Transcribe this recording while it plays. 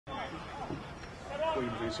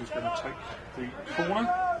Queen is who's going to take the corner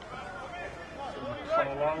from the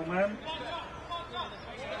Carlisle man.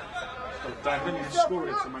 So Dan Linden scored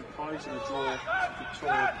it to Magpies in a draw to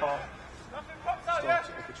Victoria Park.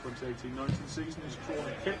 Started of the 2018-19 season. He's drawn a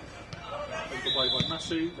kick. Taken away by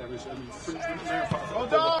Massey. There is an infringement there.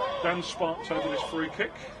 Dan sparks over this free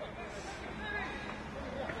kick.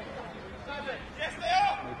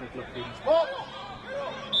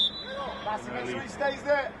 Massey stays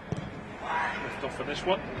there. Lift off for this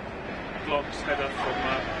one. Glog's header from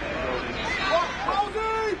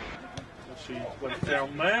she went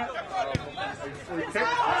down there. A free kick.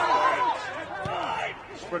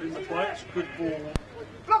 Spreading the play. It's a good ball.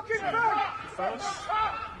 Blocking back. First.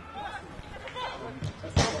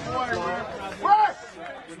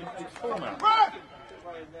 Format.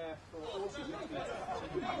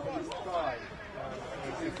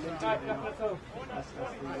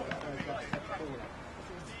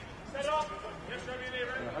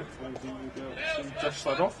 Hopefully we will be able to dust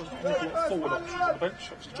that off. There's an awful lot forward options on the bench.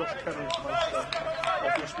 Obviously Josh Kelly is the most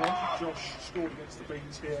obvious one. Josh scored against the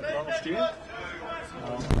Beans here last year.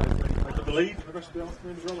 They took the lead for the rest of the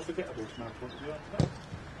afternoon as well. A forgettable from our point of view.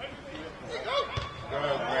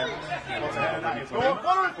 Go on,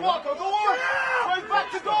 Marco, go on! Straight back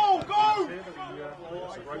to goal, go!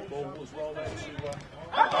 It's a great ball as well there to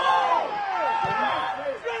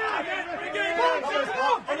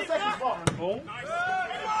ball.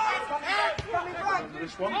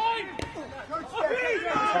 This one.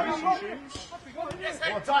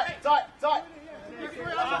 Tight.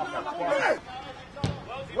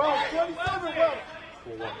 Well, 27, well.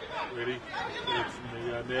 4-1, really good from the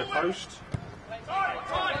near post.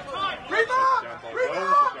 Rebound!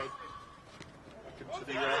 Back into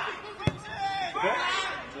the box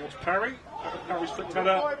towards Parry. Parry's flicked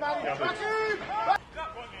header.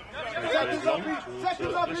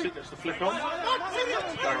 Lissett gets the flick on.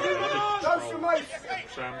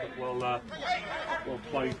 Sam, but well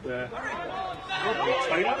played there.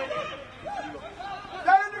 Taylor.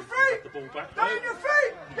 Down on your feet! The ball back Down on your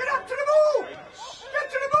feet! Get up to the ball!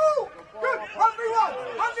 Get to the ball! Good! 1v1!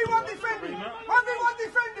 1v1 defending! 1v1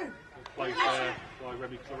 defending! Played there by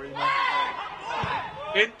Remy Clarina.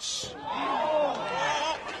 Ince.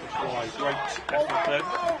 Great effort then.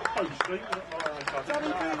 Mostly.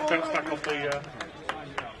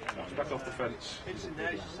 Bounced back off the fence.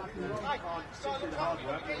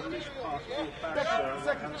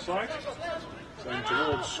 Hand side. Going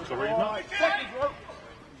towards Clarina.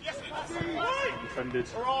 Defended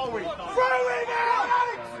by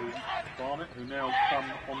Barnet, who now come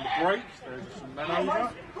on the break. There's some men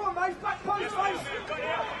over. Go on, mate, back post, mate.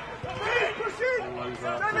 Push in. All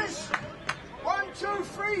over. 1, 2,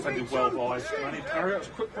 3, Defended well by Manny Parry. That was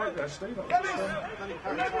a quick break there, Steve.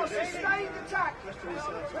 Remember, sustained attack.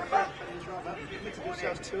 Committed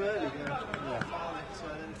themselves too early.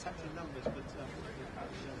 Then attacking numbers, but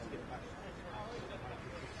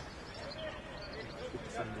Good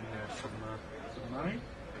defending there from Manny.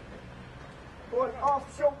 Go on, half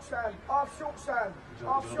short stand. Half short.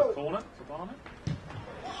 Corner for Barnet.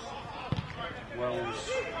 Wells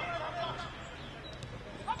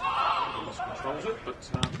controls it, but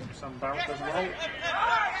Sam Barrett does well.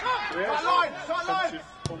 Tight line.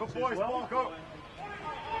 Good boys, Marco.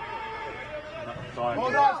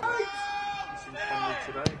 Well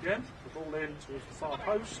today again. The ball in towards the far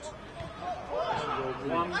post.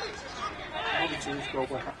 One. Towards goal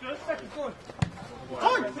by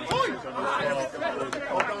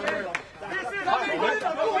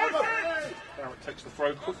Barrett takes the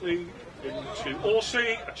throw quickly into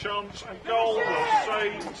Orsi, a chance and goal, well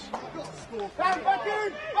saved. Back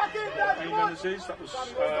in, Menezes, that was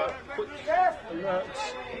quick alert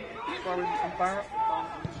throw in from Barrett.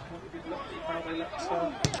 How they let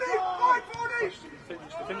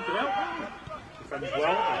finish the finger out. Defends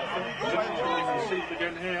well. Received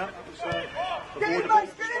again here. Avoidable.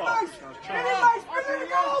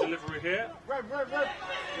 Delivery here.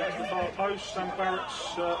 That's the far post. Sam Barrett's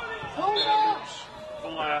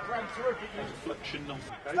fire. Deflection of the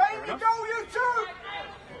Stay in the goal, you two!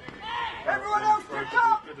 Everyone else pick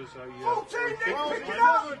up! 14, Nick, pick it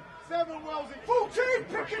up! 14,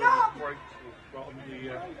 pick it up! Right on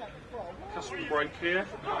the cusp of break here.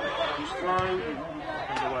 Nice throw.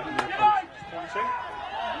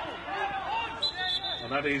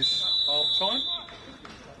 And that is half time.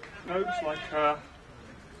 Notes like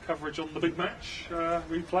coverage on the big match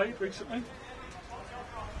replayed recently.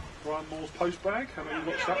 Brian Moore's post bag. How many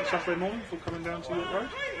watched that Saturday morning before coming down to York Road?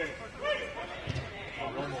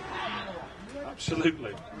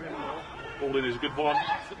 Absolutely. Ball in is a good one.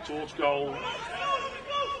 Towards goal.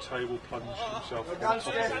 table, plunge himself on top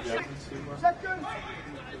of the end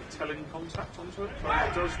to telling contact onto it.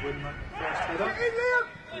 Barnet does win that first header.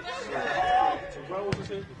 It's to Wells,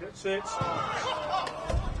 is it? He gets it.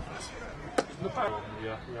 In the back on the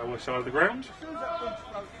railway side of the ground.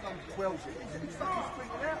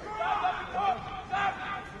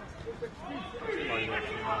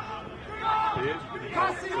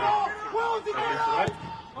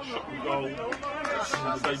 Shot and goal. The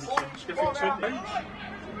David Skeffington page.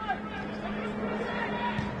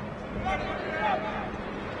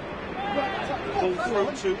 Ball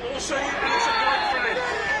through to Orsi, and it's a great finish.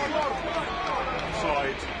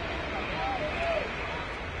 Side.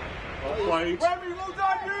 Well played. Remy, well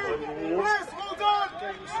done, you! Yes, well done!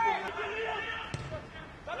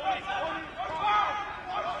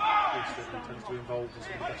 Tends to involve some of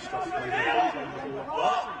the best stuff maybe.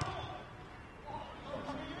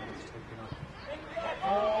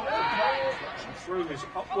 Through is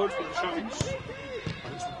upward for the chance,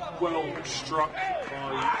 and it's well struck by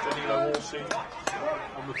Danilo Orsi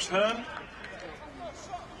on the turn.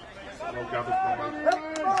 Well gathered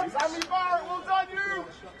by Sammy Barrett, well done, you!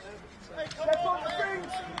 Step on the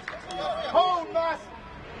feet! Hold, Matt!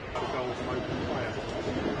 The goal from open player.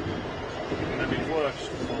 And then be worse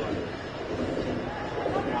for it.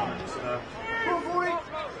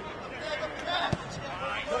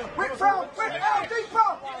 Whip out,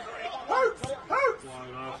 deeper! Hoops! Why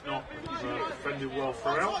on earth not? He's defended well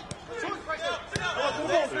throughout.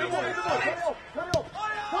 Afternoon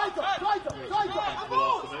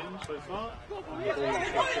so far. And the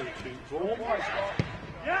ball is to Vaughan.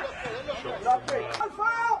 Shot from No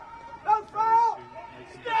foul! No foul!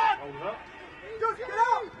 hold it up. Just get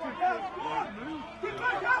out! Get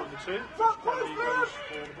back out! On the two. Front Kelly post, goes move!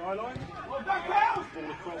 for the byline. Back out!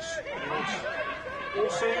 Ball across towards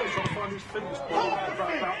Orsi. He's trying to find his feet. He's ball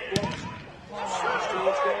about blocked. Smashed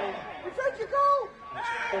towards goal. Defend your goal! It's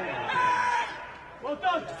a corner. Well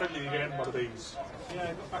done! Defending again by the Bees.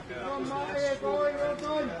 Yeah, got back in that. Well done, boy, well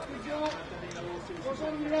done. Good job. Well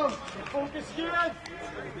done, you know. Focus, Kieran.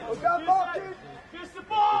 Well done, Martin. Kiss the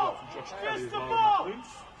ball. Kiss the ball.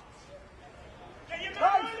 Pace,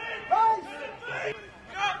 pace.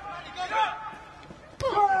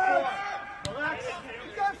 Relax.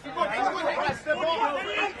 Pass the ball.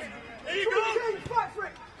 There you go. Fight for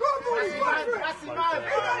it. Go on, boys, fight for it. That's it, man.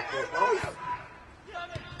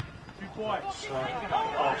 Quite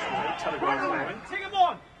Arsenal telegraph Take him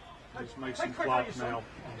on! It's Mason Clark now.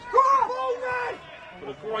 Go on,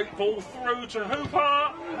 With a great ball through to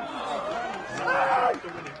Hooper.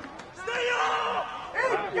 Stay up!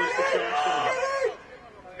 In! Get in!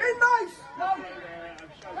 In, nice!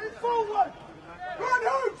 Head forward! Go on,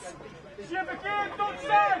 Hoops! Ship again, don't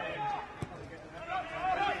say!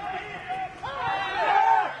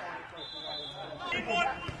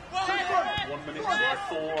 1 minute to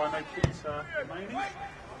 4, I make it remaining.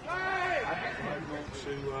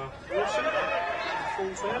 To Wilson.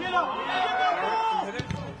 Falls there. Barrett can hit it.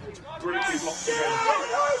 Brilliantly blocked again.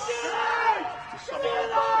 To sum up the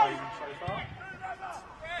game so far.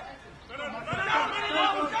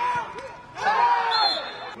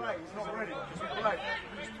 He's not ready. Play.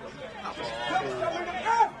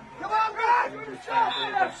 Come on, man!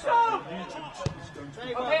 Nugent is going to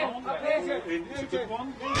be on. It's a good one.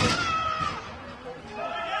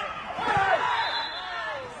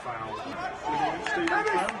 Foul. Stephen Brown,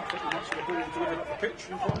 I think he wants the ball to win up the pitch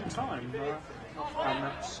in the wrong time. And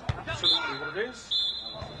that's absolutely what it is.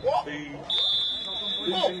 The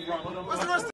losing run.